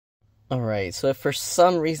Alright, so if for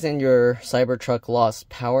some reason your Cybertruck lost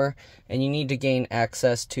power and you need to gain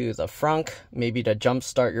access to the frunk, maybe to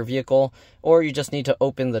jumpstart your vehicle, or you just need to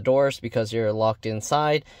open the doors because you're locked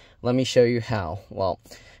inside, let me show you how. Well,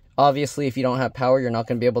 obviously if you don't have power, you're not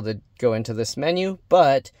going to be able to go into this menu,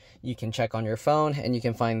 but you can check on your phone and you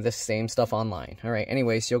can find this same stuff online. Alright,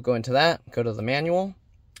 anyways, you'll go into that, go to the manual.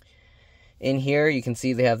 In here, you can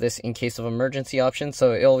see they have this in case of emergency option,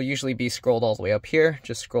 so it'll usually be scrolled all the way up here.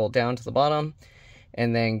 Just scroll down to the bottom,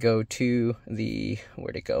 and then go to the,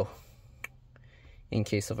 where'd it go? In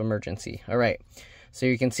case of emergency. Alright, so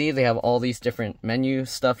you can see they have all these different menu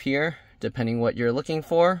stuff here, depending what you're looking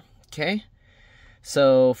for, okay?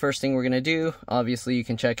 So, first thing we're going to do, obviously you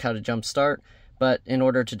can check how to jump start, but in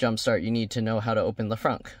order to jump start, you need to know how to open the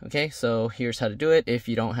frunk, okay? So, here's how to do it if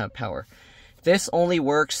you don't have power. This only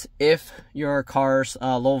works if your car's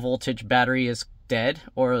low voltage battery is dead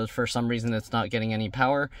or for some reason it's not getting any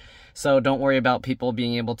power. So don't worry about people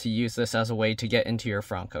being able to use this as a way to get into your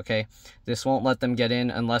frunk, okay? This won't let them get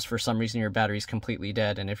in unless for some reason your battery's completely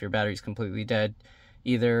dead. And if your battery's completely dead,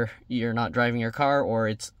 either you're not driving your car or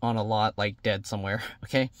it's on a lot like dead somewhere,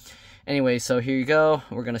 okay? Anyway, so here you go.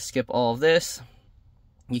 We're going to skip all of this.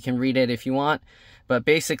 You can read it if you want. But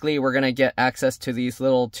basically, we're going to get access to these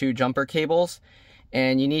little 2 jumper cables.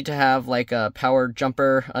 And you need to have like a power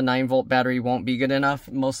jumper. A 9-volt battery won't be good enough.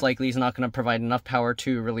 Most likely, it's not going to provide enough power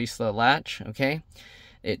to release the latch, okay?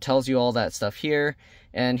 It tells you all that stuff here.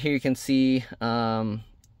 And here you can see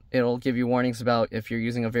it'll give you warnings about if you're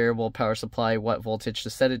using a variable power supply, what voltage to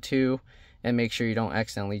set it to, and make sure you don't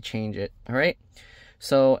accidentally change it, all right?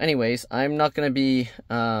 So anyways, I'm not going to be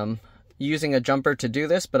using a jumper to do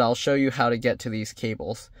this, but I'll show you how to get to these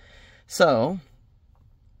cables. So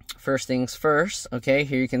first things first, okay,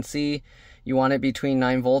 here you can see you want it between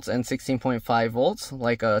 9 volts and 16.5 volts,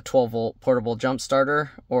 like a 12-volt portable jump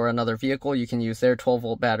starter or another vehicle. You can use their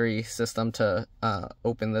 12-volt battery system to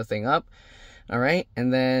open the thing up, all right?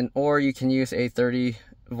 And then, or you can use a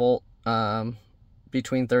 30-volt,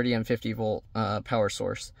 between 30 and 50-volt power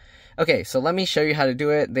source. Okay, so let me show you how to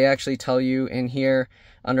do it. They actually tell you in here,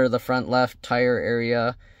 under the front left tire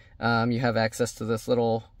area, you have access to this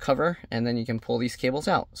little cover, and then you can pull these cables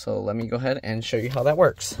out. So let me go ahead and show you how that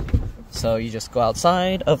works. So you just go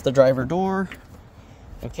outside of the driver door,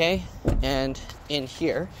 okay, and in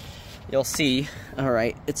here you'll see, all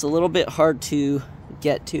right, it's a little bit hard to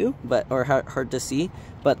get to, but or hard to see,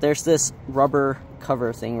 but there's this rubber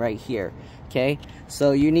cover thing right here, okay?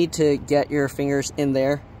 So you need to get your fingers in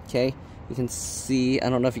there, okay? You can see, I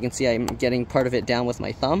don't know if you can see, I'm getting part of it down with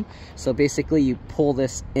my thumb. So basically you pull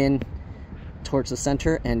this in towards the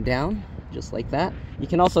center and down, just like that. You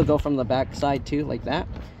can also go from the back side too, like that.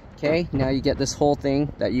 Okay, now you get this whole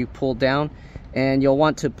thing that you pull down, and you'll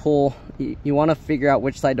want to pull, you want to figure out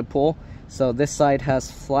which side to pull. So this side has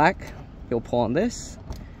slack, you'll pull on this.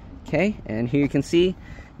 Okay, and here you can see,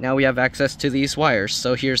 now we have access to these wires.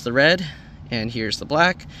 So here's the red, and here's the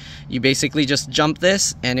black. You basically just jump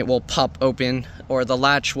this and it will pop open, or the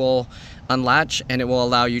latch will unlatch and it will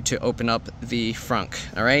allow you to open up the frunk,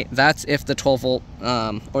 all right? That's if the 12-volt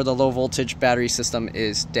or the low voltage battery system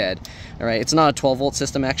is dead, all right? It's not a 12-volt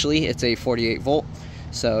system actually, it's a 48-volt.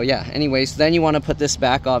 So yeah, anyways, then you want to put this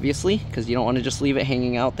back obviously, because you don't want to just leave it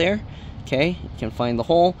hanging out there, okay? You can find the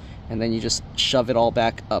hole and then you just shove it all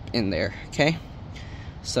back up in there, okay?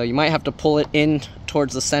 So you might have to pull it in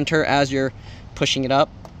towards the center as you're pushing it up,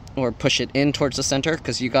 or push it in towards the center,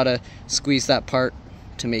 because you gotta squeeze that part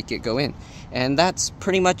to make it go in. And that's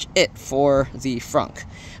pretty much it for the frunk.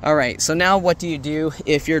 All right, so now what do you do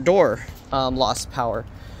if your door lost power?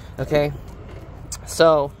 Okay,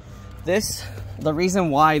 so the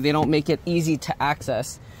reason why they don't make it easy to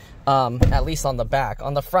access, at least on the back.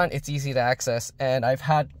 On the front, it's easy to access, and I've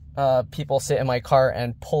had people sit in my car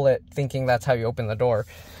and pull it thinking that's how you open the door.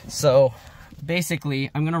 So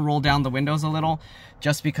basically, I'm gonna roll down the windows a little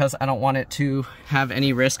just because I don't want it to have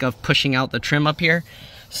any risk of pushing out the trim up here.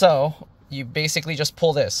 So you basically just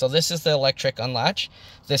pull this. So this is the electric unlatch,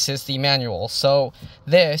 this is the manual. So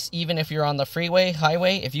this, even if you're on the freeway,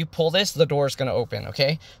 highway, if you pull this, the door is gonna open,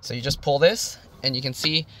 okay? So you just pull this and you can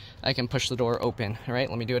see I can push the door open. All right,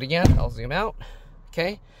 let me do it again. I'll zoom out,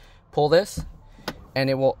 okay? Pull this and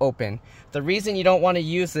it will open. The reason you don't want to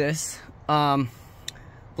use this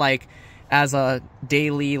like as a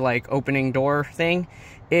daily like opening door thing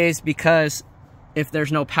is because if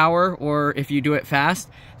there's no power, or if you do it fast,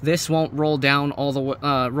 this won't roll down all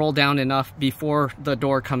the roll down enough before the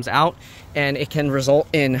door comes out, and it can result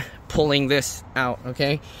in pulling this out,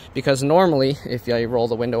 okay? Because normally if I roll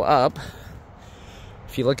the window up,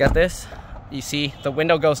 if you look at this, You see, the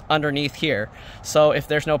window goes underneath here. So if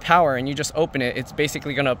there's no power and you just open it, it's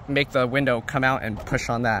basically gonna make the window come out and push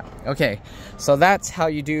on that. Okay, so that's how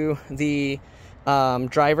you do the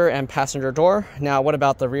driver and passenger door. Now, what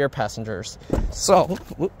about the rear passengers? So,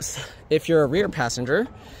 whoops, if you're a rear passenger,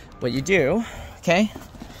 what you do, okay,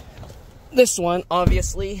 this one,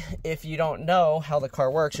 obviously, if you don't know how the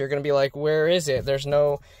car works, you're gonna be like, where is it? There's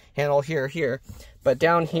no handle here. But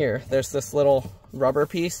down here, there's this little rubber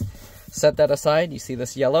piece. Set that aside. You see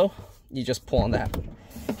this yellow? You just pull on that.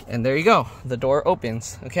 And there you go. The door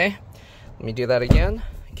opens, okay? Let me do that again.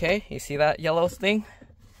 Okay, you see that yellow thing?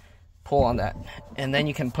 Pull on that. And then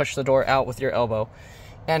you can push the door out with your elbow.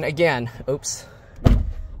 And again, oops.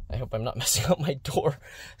 I hope I'm not messing up my door.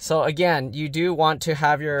 So again, you do want to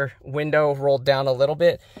have your window rolled down a little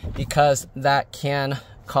bit because that can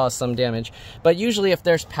cause some damage. But usually if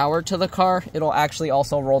there's power to the car, it'll actually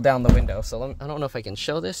also roll down the window. So I don't know if I can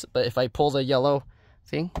show this, but if I pull the yellow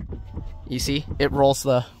thing, you see it rolls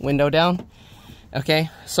the window down. Okay,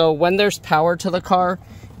 so when there's power to the car,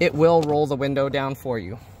 it will roll the window down for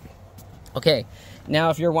you. Okay, now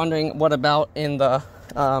if you're wondering what about in the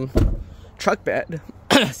truck bed,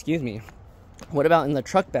 excuse me, what about in the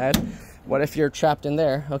truck bed? What if you're trapped in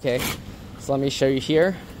there? Okay, so let me show you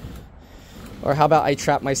here. Or how about I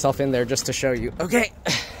trap myself in there just to show you? Okay,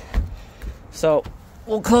 so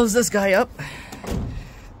we'll close this guy up.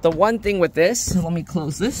 The one thing with this, let me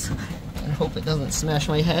close this and hope it doesn't smash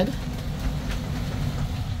my head.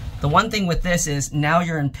 The one thing with this is now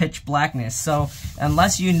you're in pitch blackness. So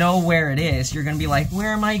unless you know where it is, you're gonna be like,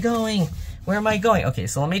 where am I going? Where am I going? Okay,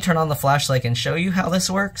 so let me turn on the flashlight and show you how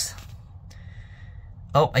this works.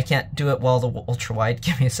 Oh, I can't do it while the ultra wide.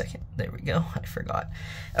 Give me a second. There we go. I forgot.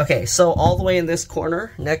 Okay, so all the way in this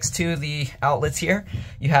corner, next to the outlets here,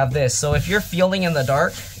 you have this. So if you're feeling in the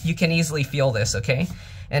dark, you can easily feel this, okay?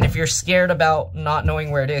 And if you're scared about not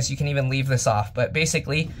knowing where it is, you can even leave this off. But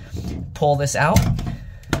basically, pull this out.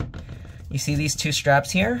 You see these two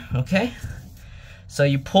straps here, okay? So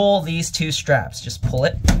you pull these two straps, just pull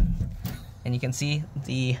it, and you can see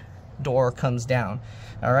the door comes down.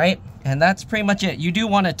 All right, and that's pretty much it. You do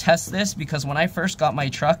want to test this because when I first got my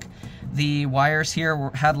truck, the wires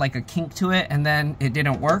here had like a kink to it and then it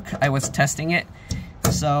didn't work. I was testing it.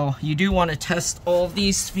 So you do want to test all of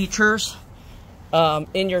these features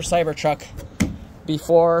in your Cybertruck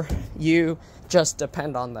before you just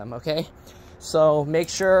depend on them, okay? So make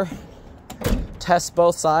sure, test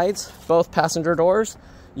both sides, both passenger doors.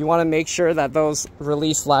 You want to make sure that those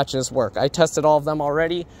release latches work. I tested all of them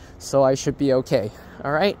already, so I should be okay.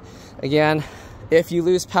 All right, again, if you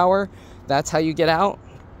lose power, that's how you get out.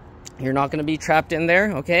 You're not going to be trapped in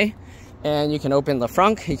there, okay? And you can open the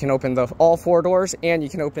frunk, you can open all four doors, and you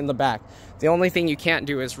can open the back. The only thing you can't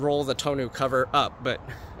do is roll the tonneau cover up, but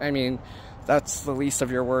I mean, that's the least of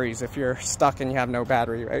your worries. If you're stuck and you have no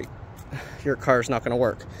battery, right? Your car's not going to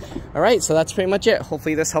work. All right, so that's pretty much it.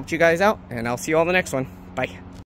 Hopefully this helped you guys out, and I'll see you all in the next one. Bye.